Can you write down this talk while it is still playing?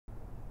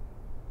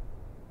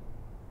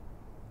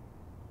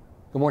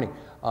Good morning.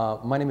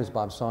 My name is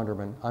Bob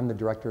Sonderman. I'm the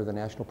director of the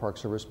National Park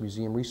Service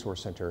Museum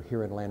Resource Center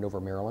here in Landover,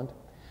 Maryland.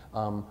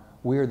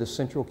 We are the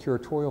central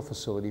curatorial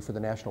facility for the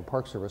National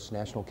Park Service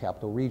National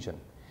Capital Region.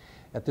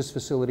 At this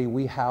facility,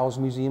 we house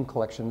museum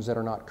collections that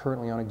are not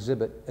currently on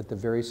exhibit at the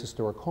various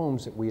historic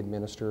homes that we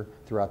administer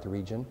throughout the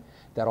region.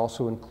 That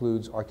also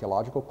includes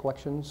archaeological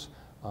collections,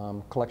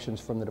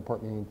 collections from the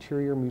Department of the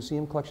Interior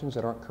museum collections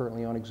that aren't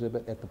currently on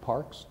exhibit at the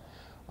parks,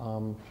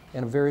 and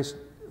various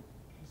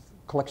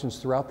collections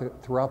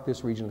throughout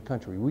this region of the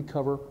country. We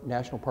cover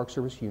National Park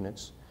Service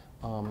units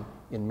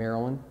in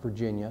Maryland,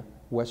 Virginia,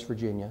 West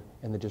Virginia,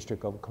 and the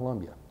District of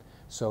Columbia.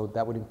 So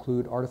that would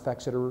include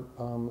artifacts that are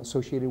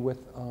associated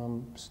with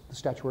the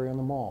statuary on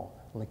the Mall,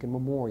 Lincoln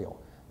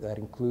Memorial. That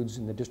includes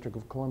in the District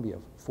of Columbia,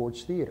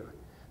 Ford's Theater,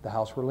 the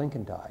house where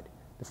Lincoln died,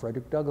 the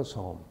Frederick Douglass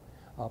home.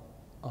 Up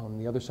on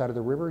the other side of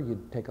the river,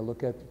 you'd take a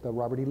look at the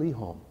Robert E. Lee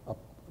home, up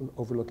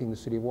overlooking the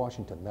city of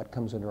Washington. That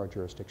comes under our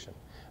jurisdiction.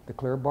 The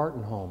Clara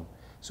Barton home.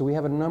 So we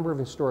have a number of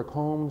historic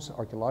homes,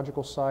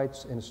 archaeological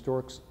sites, and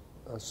historic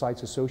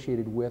sites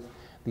associated with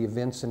the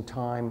events and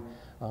time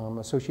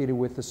associated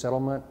with the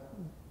settlement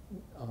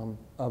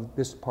of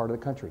this part of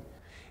the country.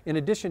 In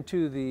addition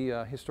to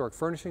the historic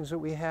furnishings that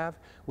we have,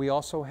 we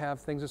also have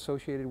things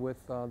associated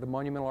with the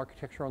monumental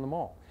architecture on the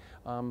Mall.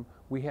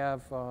 We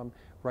have,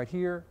 right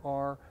here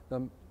are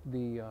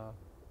the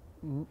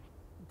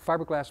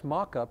fiberglass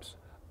mock-ups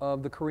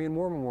of the Korean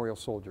War memorial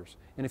soldiers.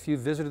 And if you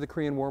visited the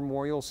Korean War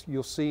memorials,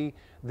 you'll see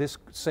this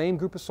same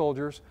group of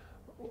soldiers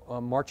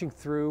marching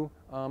through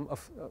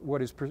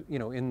what is,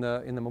 in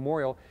the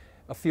memorial,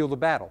 a field of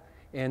battle.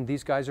 And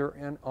these guys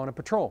are on a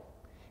patrol.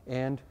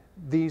 And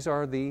these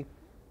are the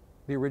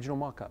original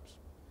mock-ups.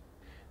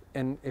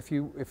 And if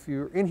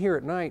you're in here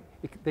at night,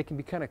 they can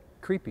be kind of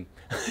creepy.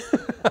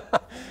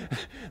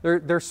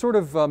 They're sort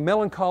of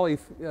melancholy.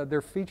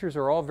 Their features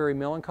are all very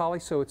melancholy,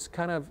 so it's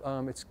kind of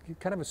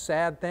a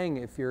sad thing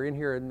if you're in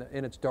here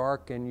and it's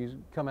dark and you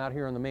come out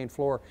here on the main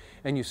floor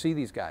and you see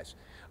these guys.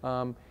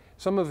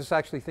 Some of us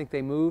actually think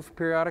they move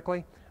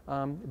periodically,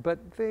 but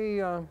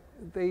they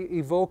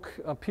evoke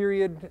a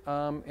period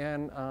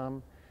and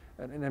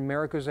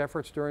America's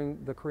efforts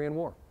during the Korean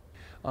War.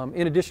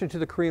 In addition to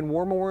the Korean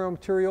War memorial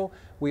material,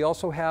 we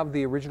also have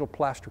the original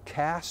plaster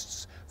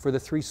casts for the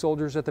 3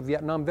 soldiers at the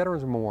Vietnam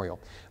Veterans Memorial.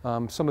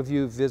 Some of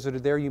you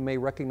visited there, you may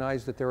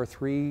recognize that there are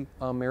 3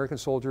 American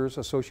soldiers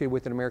associated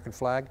with an American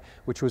flag,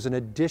 which was an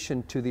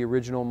addition to the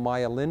original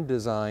Maya Lin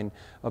design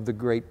of the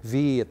great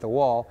V at the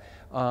wall.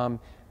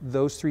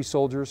 Those 3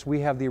 soldiers,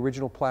 we have the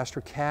original plaster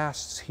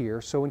casts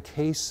here, so in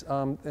case,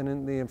 and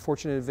in the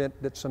unfortunate event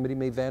that somebody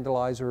may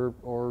vandalize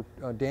or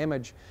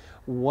damage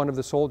one of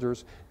the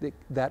soldiers,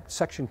 that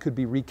section could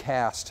be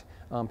recast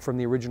from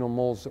the original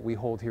molds that we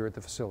hold here at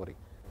the facility.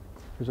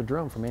 There's a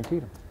drum from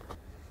Antietam.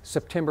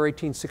 September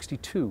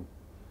 1862.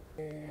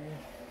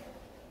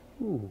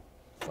 Ooh,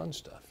 fun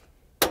stuff.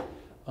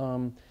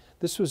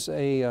 This was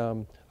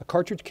a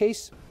cartridge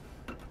case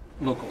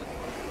locally.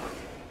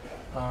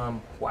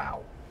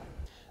 Wow.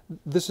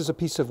 This is a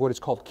piece of what is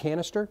called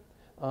canister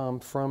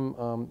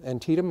from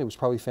Antietam. It was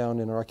probably found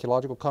in an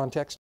archaeological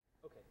context.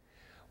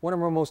 One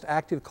of our most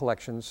active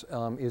collections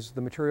is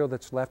the material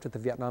that's left at the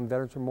Vietnam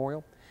Veterans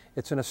Memorial.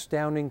 It's an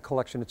astounding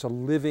collection. It's a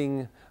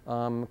living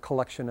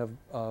collection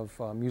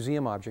of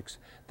museum objects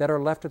that are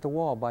left at the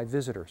wall by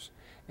visitors.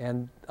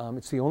 And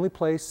it's the only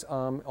place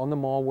on the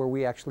Mall where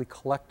we actually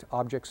collect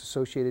objects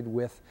associated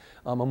with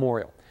a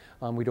memorial.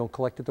 We don't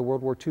collect at the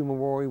World War II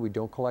Memorial, we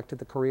don't collect at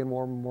the Korean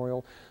War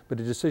Memorial, but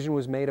a decision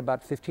was made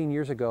about 15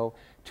 years ago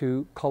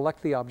to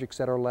collect the objects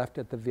that are left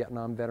at the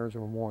Vietnam Veterans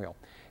Memorial.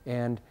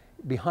 And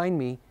behind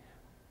me,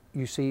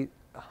 you see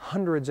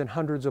hundreds and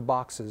hundreds of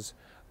boxes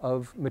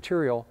of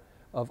material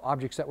of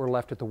objects that were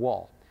left at the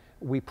wall.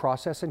 We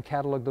process and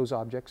catalog those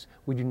objects.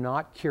 We do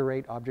not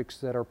curate objects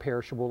that are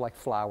perishable like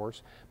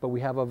flowers, but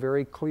we have a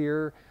very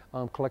clear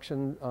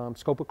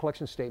scope of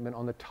collection statement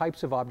on the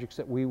types of objects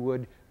that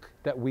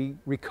we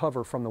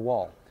recover from the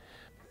wall.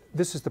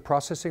 This is the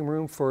processing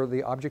room for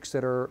the objects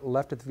that are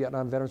left at the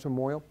Vietnam Veterans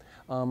Memorial.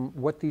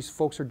 What these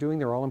folks are doing,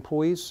 they're all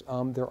employees.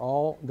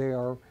 They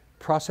are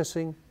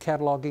processing,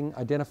 cataloging,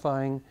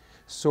 identifying,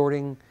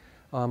 sorting,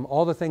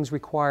 all the things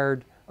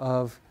required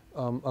of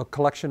a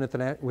collection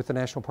with the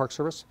National Park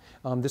Service.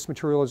 This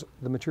material is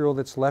the material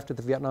that's left at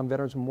the Vietnam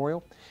Veterans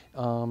Memorial.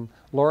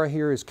 Laura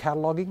here is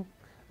cataloging.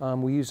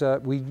 We use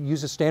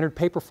a standard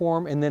paper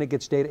form and then it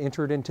gets data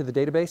entered into the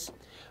database.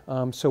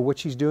 So what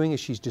she's doing is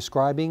she's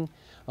describing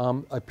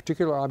a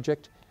particular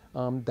object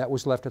that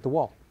was left at the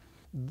wall.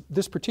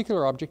 This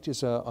particular object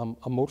is a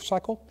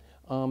motorcycle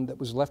that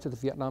was left at the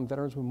Vietnam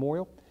Veterans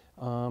Memorial.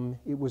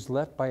 It was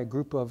left by a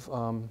group of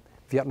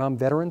Vietnam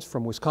veterans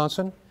from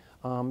Wisconsin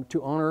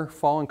to honor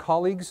fallen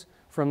colleagues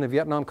from the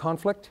Vietnam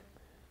conflict.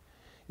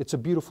 It's a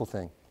beautiful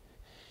thing.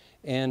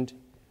 And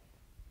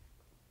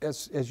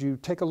as you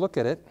take a look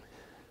at it,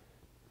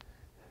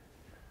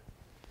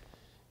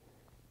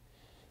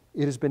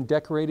 it has been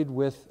decorated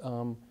with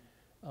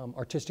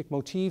artistic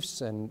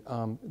motifs and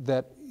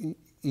that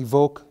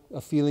evoke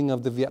a feeling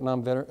of the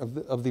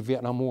of the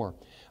Vietnam War.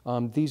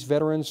 These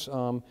veterans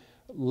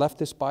left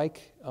this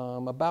bike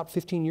about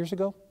 15 years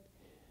ago.